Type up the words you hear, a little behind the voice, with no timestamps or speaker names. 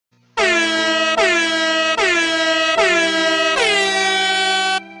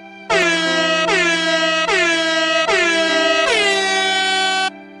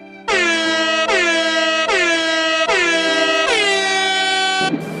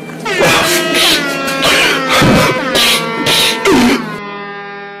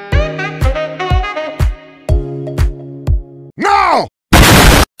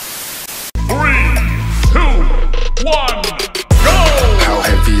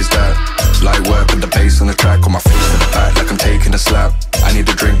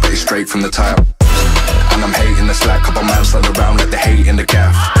from the top. And I'm hating the slack, couple man stand around like they hate in the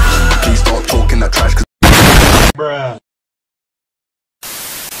gaff. Please stop talking that trash, cause bruh.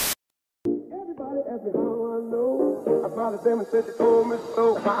 Everybody ask me how I know. I smiled at them and said she told me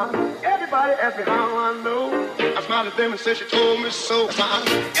so. Everybody ask me how I know. I smiled at them and said she told me so.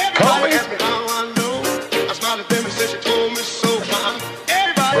 Everybody ask me how I know. I smiled at them and said she told me so.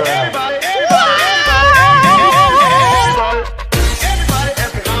 Everybody, everybody, everybody, everybody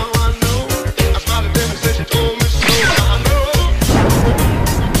ask me how I know. I smiled at them and said she told me so. I know.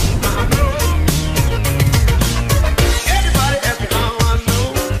 Everybody ask me how I know.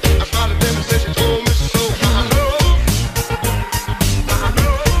 I smiled at them and said she told me so. I know.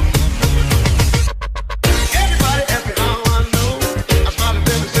 Everybody ask me how I know. I smiled at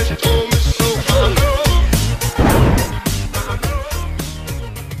them and said she told me so. I know.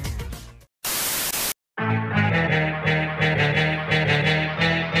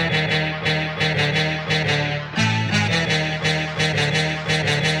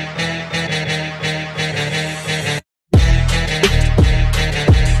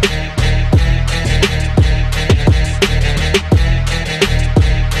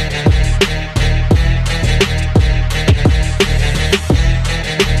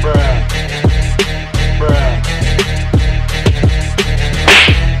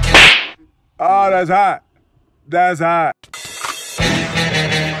 Oh, that's hot. That's hot.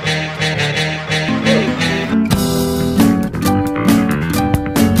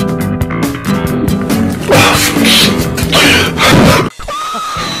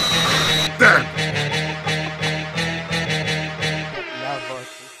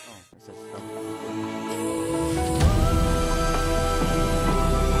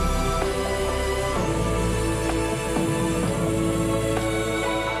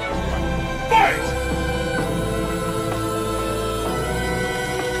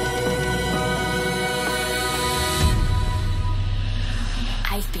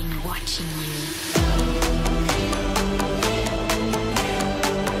 I've been watching you.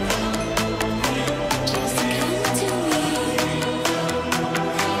 Just come to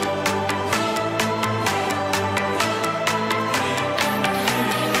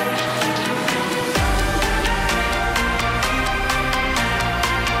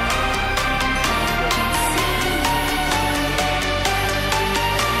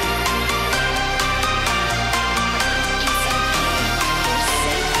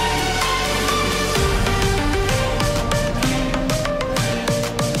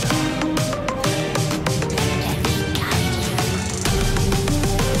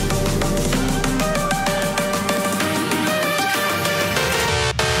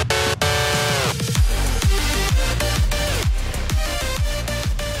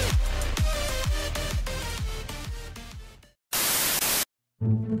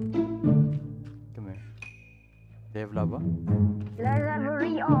Come here. They have lava?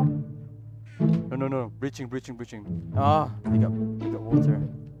 Hurry up. No. Breaching. Ah, they got water.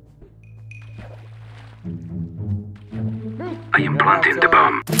 I am planting the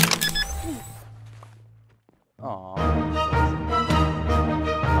bomb. Aww.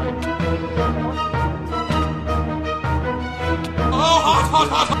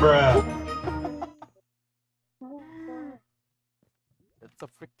 Bruh. It's a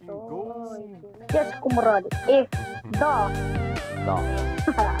freaking ghost. Yes, comrade. If da. Da,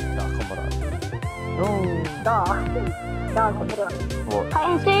 comrade. No. Da, comrade. What? Hide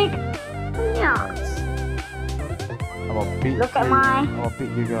and seek. Yeah. I'm a beat Look at you. my- I'm a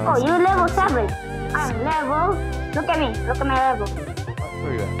beat you guys. Oh, you level 7. I'm level. Look at me. Look at my level.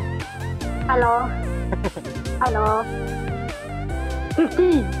 Where you at? Hello. Hello.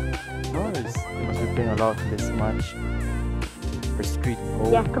 15. Nice. You must be playing a lot this much. For street.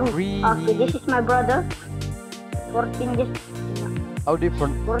 Oh, Yeah, true. green. Okay, this is my brother. 14 this. How do you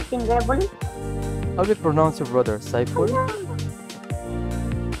 14 level. pronounce your brother? Saiful?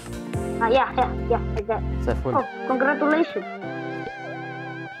 Yeah, like that. Saiful. Oh, congratulations.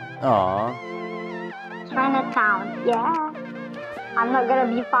 Aww. Chinatown. Yeah. I'm not gonna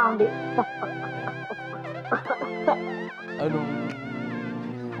be found. I don't.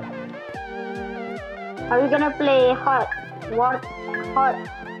 Are we gonna play hot? What? Hot?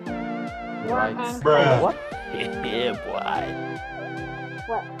 Right. And Bruh. What? Yeah, boy.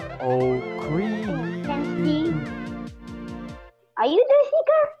 what? Oh, green. Can see. Are you the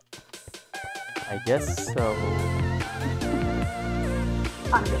seeker? I guess so.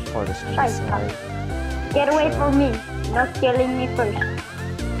 For the street Right. side. Get away from me. Not killing me first.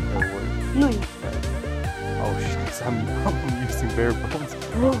 No. Oh shit, I'm using bare bones.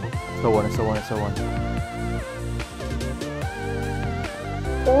 So on.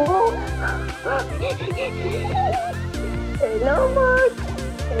 Oh. Hello, Mark.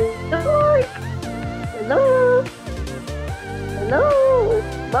 Hello, Mark. Hello. Hello.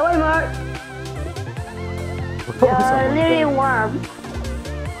 Bye-bye, Mark. You're Someone really died. warm.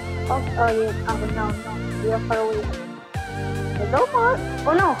 Oh, no. You're far away. Hello, Mark.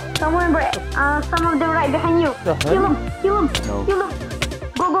 Oh no, some of them right behind you. The Kill hell? him. Kill him. No. Kill him.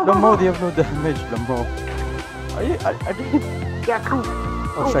 Go, go, go, Lambo, go. they have no damage, Lambo. Are they? Yeah, come.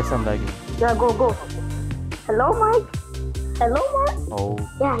 Oh, strikes, I'm lagging. Yeah, go, go. Hello, Mike. Hello, Mark. Oh,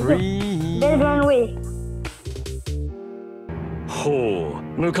 Yeah, three. Then run away. ほ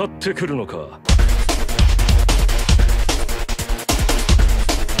う、向かってくるのか。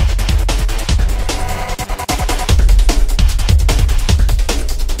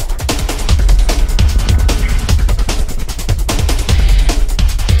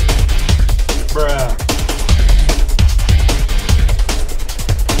Bruh.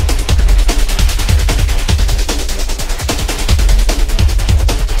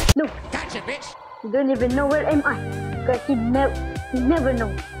 No. Gotcha, bitch. You don't even know where am I. Because he never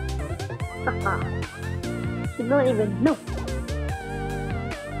know. He don't even know.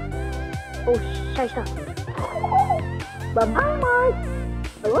 Oh, scheiße. Bye-bye, Mark.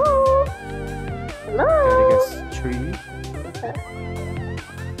 Hello. Hello. I guess three.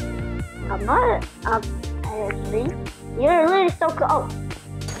 I'm not. Actually, you're really so cool. Oh,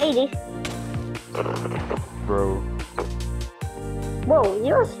 80. Bro. Whoa,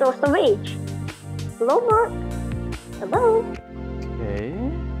 you're so savage. Hello, Mark. Hello. Okay.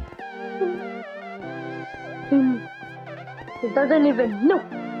 He doesn't even know.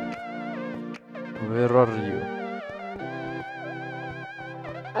 Where are you?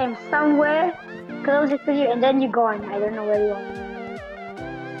 I'm somewhere closer to you, and then you're gone. I don't know where you are.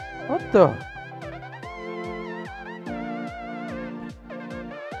 What the?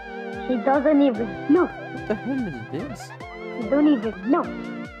 He doesn't even know. What the hell is this? He don't even know.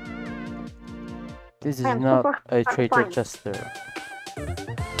 This is I'm not super a traitor fine. Chester.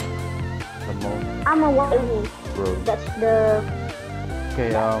 Come on, I'm a white wolf. bro. That's the Okay,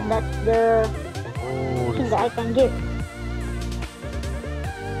 that's the oh, thing that I can give.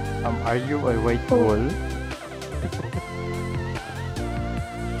 are you a white Oh. wolf?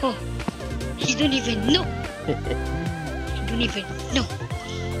 Oh, he don't even know. He don't even know.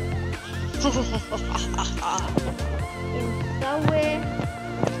 In somewhere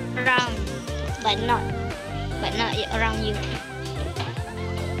Around, but not around you.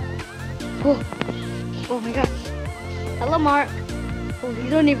 Oh, oh my God. Hello, Mark. Oh, you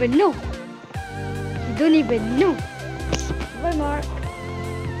don't even know. You don't even know. Bye, Mark.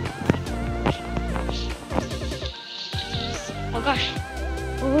 Oh gosh,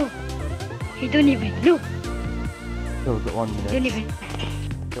 Oh, you don't even know. No, got 1 you don't minute. even.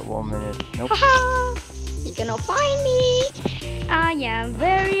 Got 1 minute. Nope. Haha, you cannot find me. I am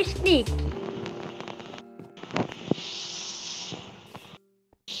very sneaky.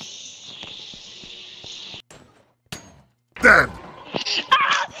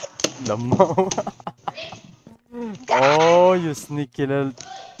 Lamau. Oh, you sneaky little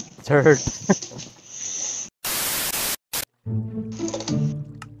turd.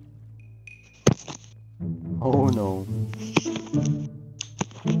 Oh no.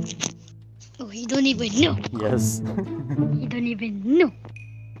 Oh, you don't even know. Yes. You don't even know.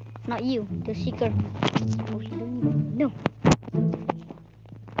 Not you, the seeker. Oh, you don't even know.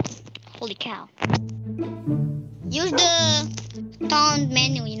 Holy cow. Use the taunt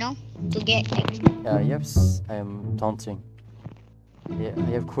menu, you know, to get extra. Yes, I am taunting. Yeah, I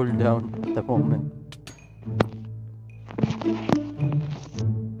have cooldown at the moment.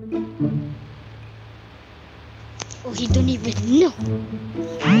 Oh, he don't even know.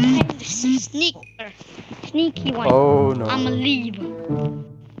 I'm the sneaker. Sneaky one. Oh no. I'm a leave.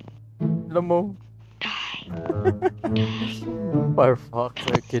 Lamo. Die. Firefox,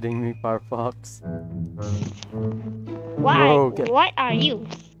 are you kidding me, Firefox? Why? Bro, get- What are you?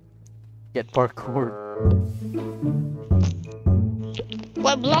 Get parkour.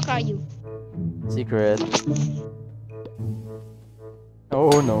 What block are you? Secret.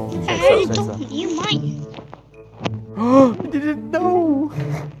 Oh no. Hey, Sorry. don't you mind? Oh, I didn't know.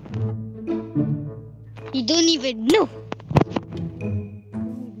 You don't even know.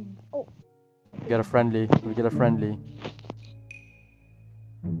 We got a friendly. We get a friendly.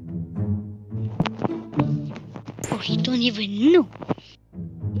 Oh, you don't even know.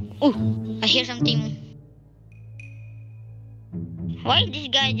 Oh, I hear something. Why is this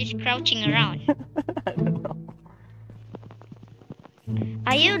guy just crouching around? I don't know.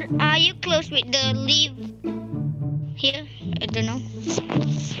 Are you close with the leaf here? I don't know.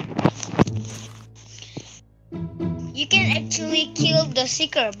 the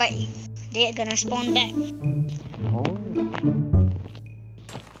seeker, but they're gonna spawn back. Oh.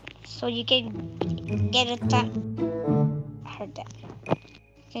 So you can get a time. I heard that. You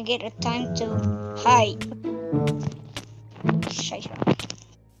can get a time to hide. Shut up.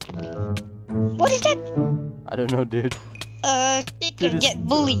 What is that? I don't know, dude. Seeker Dude, get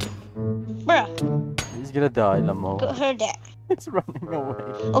bullied. Bruh, He's gonna die, Lamo. heard that. It's running away.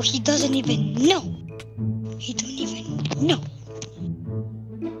 Oh, he doesn't even know. He don't even know.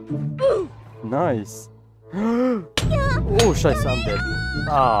 Nice. Oh, scheiße, I'm dead.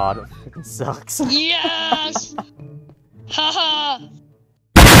 Ah, that freaking sucks. Yes! Haha!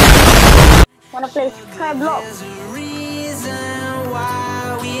 Wanna play Skyblock?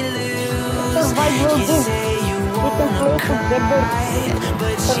 Survival game. You can play together.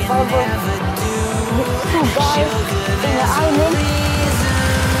 Survival. With 2 guys in an island.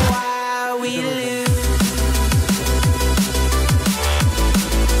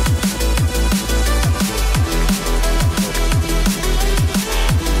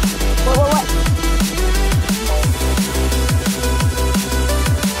 What?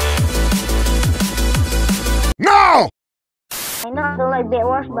 No! I know I don't like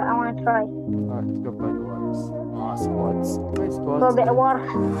Bedwars, but I wanna try. Alright, let's go play the waters. Ah, squads. Nice Go squads. Bedwars.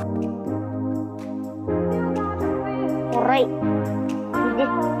 Alright. Is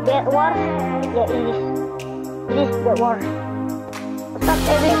this Bedwars? Yeah, it is. It is Bedwars. What's up,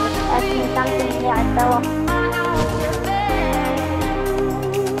 Eric? Ask me something. Yeah, I tell him.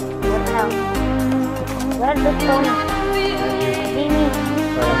 What the hell? Where's the stone? Jimmy.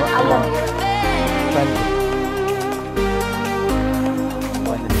 Iron.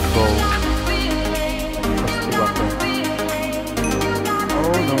 When did it go?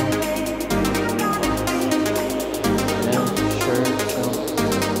 Oh no. Yeah, sure.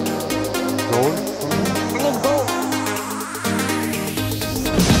 Gold? I need gold.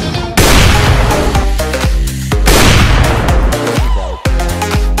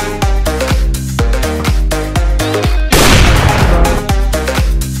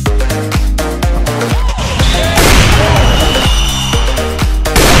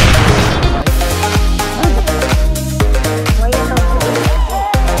 Why you so good?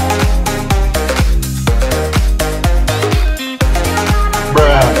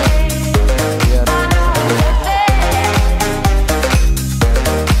 Bruh. Yeah.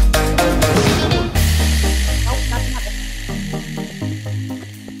 Nope, nothing happened.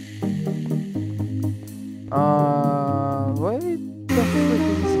 Why the fuck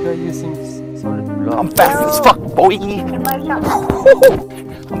is this guy using solid block? fast as fuck, boy. My shot.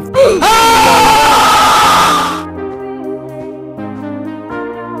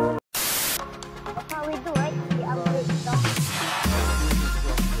 That's how we do, right? We upgrade stuff.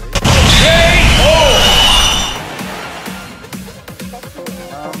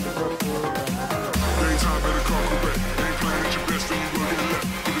 Daytime better come correct. Ain't playing at your best, then you will get left.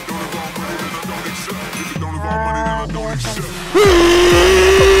 If it don't involve money, then I don't accept. If it don't involve money, then I don't accept.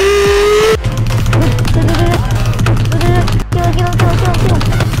 Kill.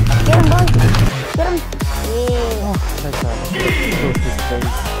 Get him, boy. Get him. Yeah. Nice one. Close this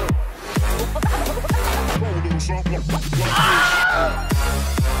face.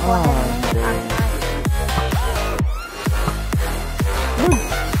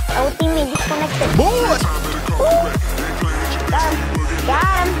 Our teammate disconnected. Got him.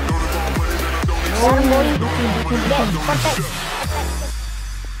 Got him, boy. Get protect.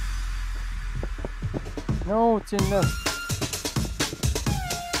 No, it's in there.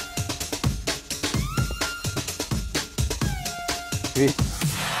 Wait.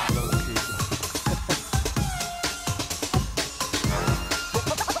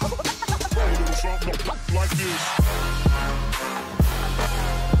 Like this.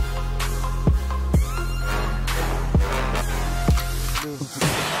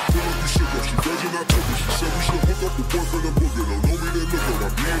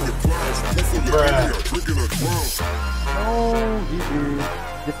 No, GG.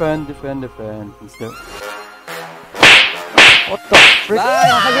 Defend. Instead. What the frick? Ah,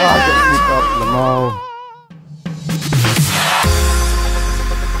 get me up, Lamau.